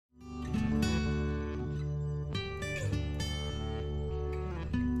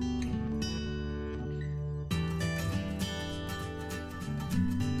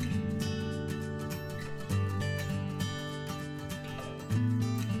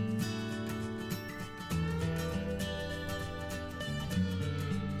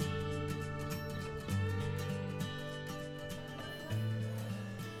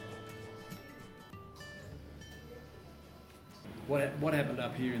what happened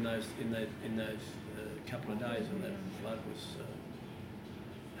up here in those couple of days of that flood was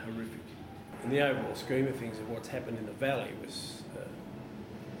horrific. In the overall scheme of things, of what's happened in the valley was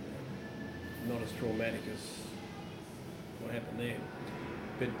not as traumatic as what happened there,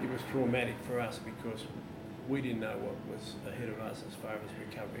 but it was traumatic for us because we didn't know what was ahead of us as far as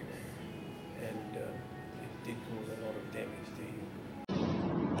recovery went, and it did cause a lot of damage to you.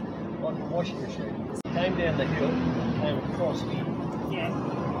 Like a washing machine. Came down the hill, came across here. Yeah.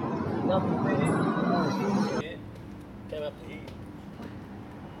 Nothing there. Yeah. Came up to here.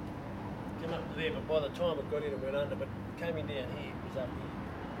 Came up to there, but by the time it got in, it went under. But coming down here, it was up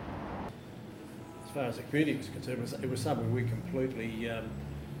here. As far as the community was concerned, it was something we completely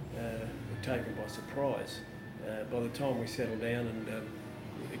were taken by surprise. By the time we settled down and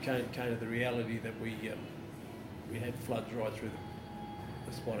it came to the reality that we had floods right through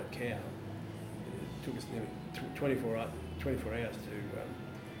the spotted cow. It took us nearly 24 hours to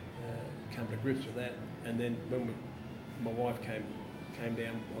come to grips with that. And then when my wife came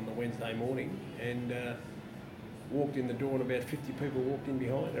down on the Wednesday morning and walked in the door, and about 50 people walked in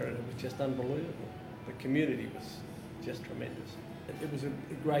behind her, and it was just unbelievable. The community was just tremendous. It was a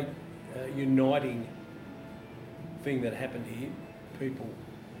great uniting thing that happened here. People,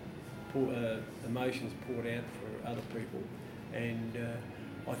 emotions poured out for other people, and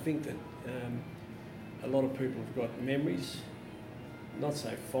I think that a lot of people have got memories, not so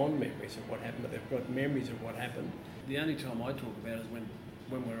fond memories of what happened, but they've got memories of what happened. The only time I talk about it is when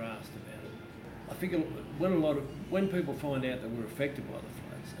we're asked about it. I think when people find out that we're affected by the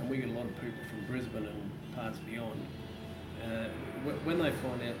floods, and we get a lot of people from Brisbane and parts beyond, when they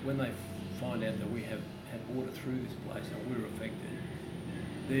find out that we have had water through this place and we're affected,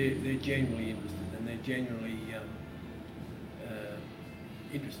 they're genuinely interested, and they're genuinely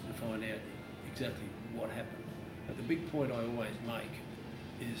interested to find out exactly what happened. But the big point I always make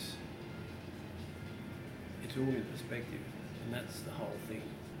is it's all in perspective, and that's the whole thing.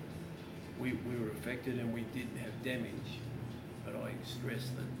 We were affected and we did have damage, but I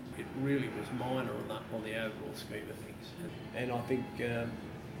stress that it really was minor on the overall scheme of things. And I think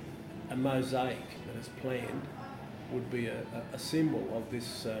a mosaic that is planned would be a symbol of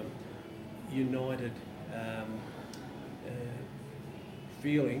this united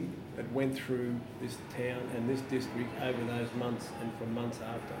feeling that went through this town and this district over those months and for months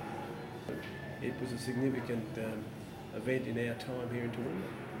after. It was a significant event in our time here in Toowoomba.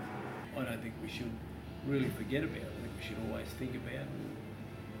 I don't think we should really forget about it. I think we should always think about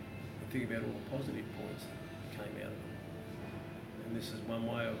all the positive points that came out of it. And this is one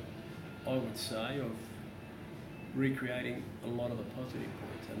way I would say, of recreating a lot of the positive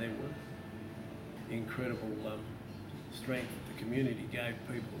points, and there were incredible strength that the community gave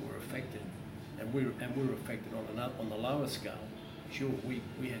people who were affected, and we were affected on the lower scale. Sure, we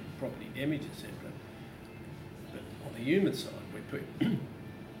had property damage, etc. But on the human side,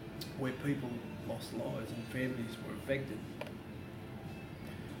 where people lost lives and families were affected,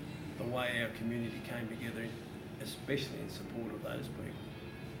 the way our community came together, especially in support of those people.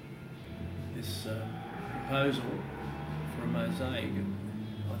 This proposal for a mosaic,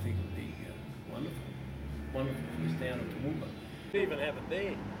 I think would be wonderful. Wonderful for this town of Toowoomba. You even have it there.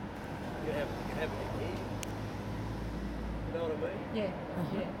 You have it here. You know what I mean? Yeah.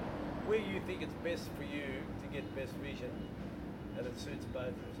 Yeah. Where you think it's best for you to get best vision, and it suits both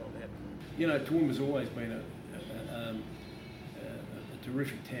of us, I'm happy. You know, Toowoomba's always been a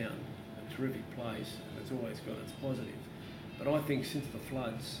terrific town, a terrific place, and it's always got its positives. But I think since the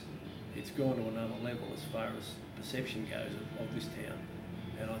floods, it's gone to another level as far as perception goes of this town.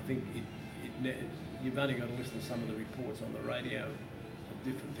 And I think you've only got to listen to some of the reports on the radio of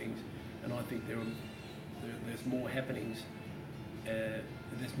different things, and I think there's more happenings.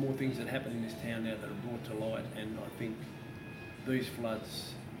 There's more things that happen in this town now that are brought to light, and I think these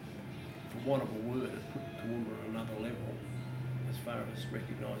floods, for want of a word, have put Toowoomba on another level as far as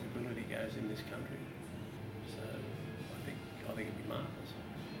recognisability goes in this country. So I think it'd be marvellous,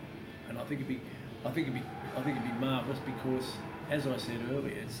 and I think it'd be marvellous because, as I said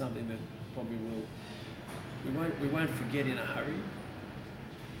earlier, it's something that probably we won't forget in a hurry,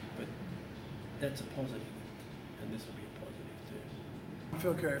 but that's a positive, and this will be a positive too.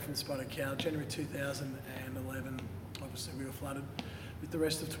 Phil Curry from the Spotted Cow. January 2011, obviously we were flooded with the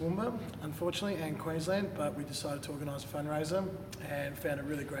rest of Toowoomba, unfortunately, and Queensland, but we decided to organise a fundraiser and found a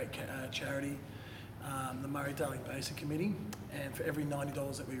really great charity, the Murray-Darling Basin Committee, and for every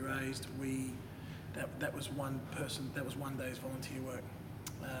 $90 that we raised, that was one day's volunteer work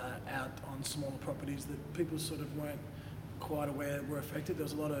out on smaller properties that people sort of weren't quite aware were affected. There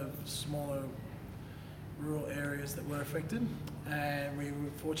was a lot of smaller rural areas that were affected, and we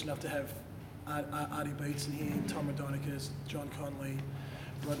were fortunate enough to have Artie Beetson here, Tom Madonicus, John Conley,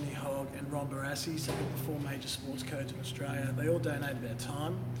 Rodney Hogg and Ron Barassi, so the 4 major sports codes in Australia. They all donated their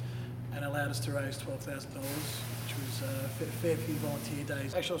time and allowed us to raise $12,000, which was a fair few volunteer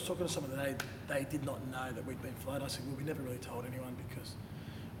days. Actually, I was talking to someone today, they did not know that we'd been flooded. I said, well, we never really told anyone because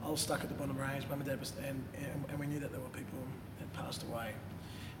I was stuck at the bottom range, Mum and Dad was, and we knew that there were people that passed away.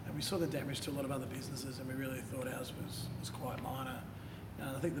 And we saw the damage to a lot of other businesses, and we really thought ours was quite minor.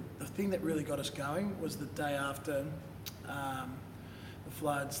 And I think the thing that really got us going was the day after the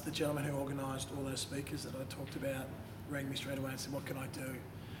floods, the gentleman who organised all those speakers that I talked about rang me straight away and said, what can I do?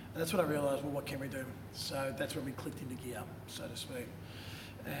 And that's when I realised, well, what can we do? So that's when we clicked into gear, so to speak.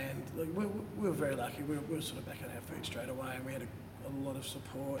 And like, we were very lucky. We were sort of back on our feet straight away, and we had a lot of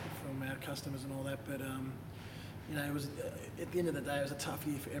support from our customers and all that. But you know, it was at the end of the day, it was a tough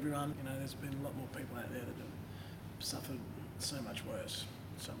year for everyone. You know, there's been a lot more people out there that have suffered so much worse,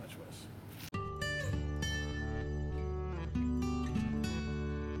 so much worse.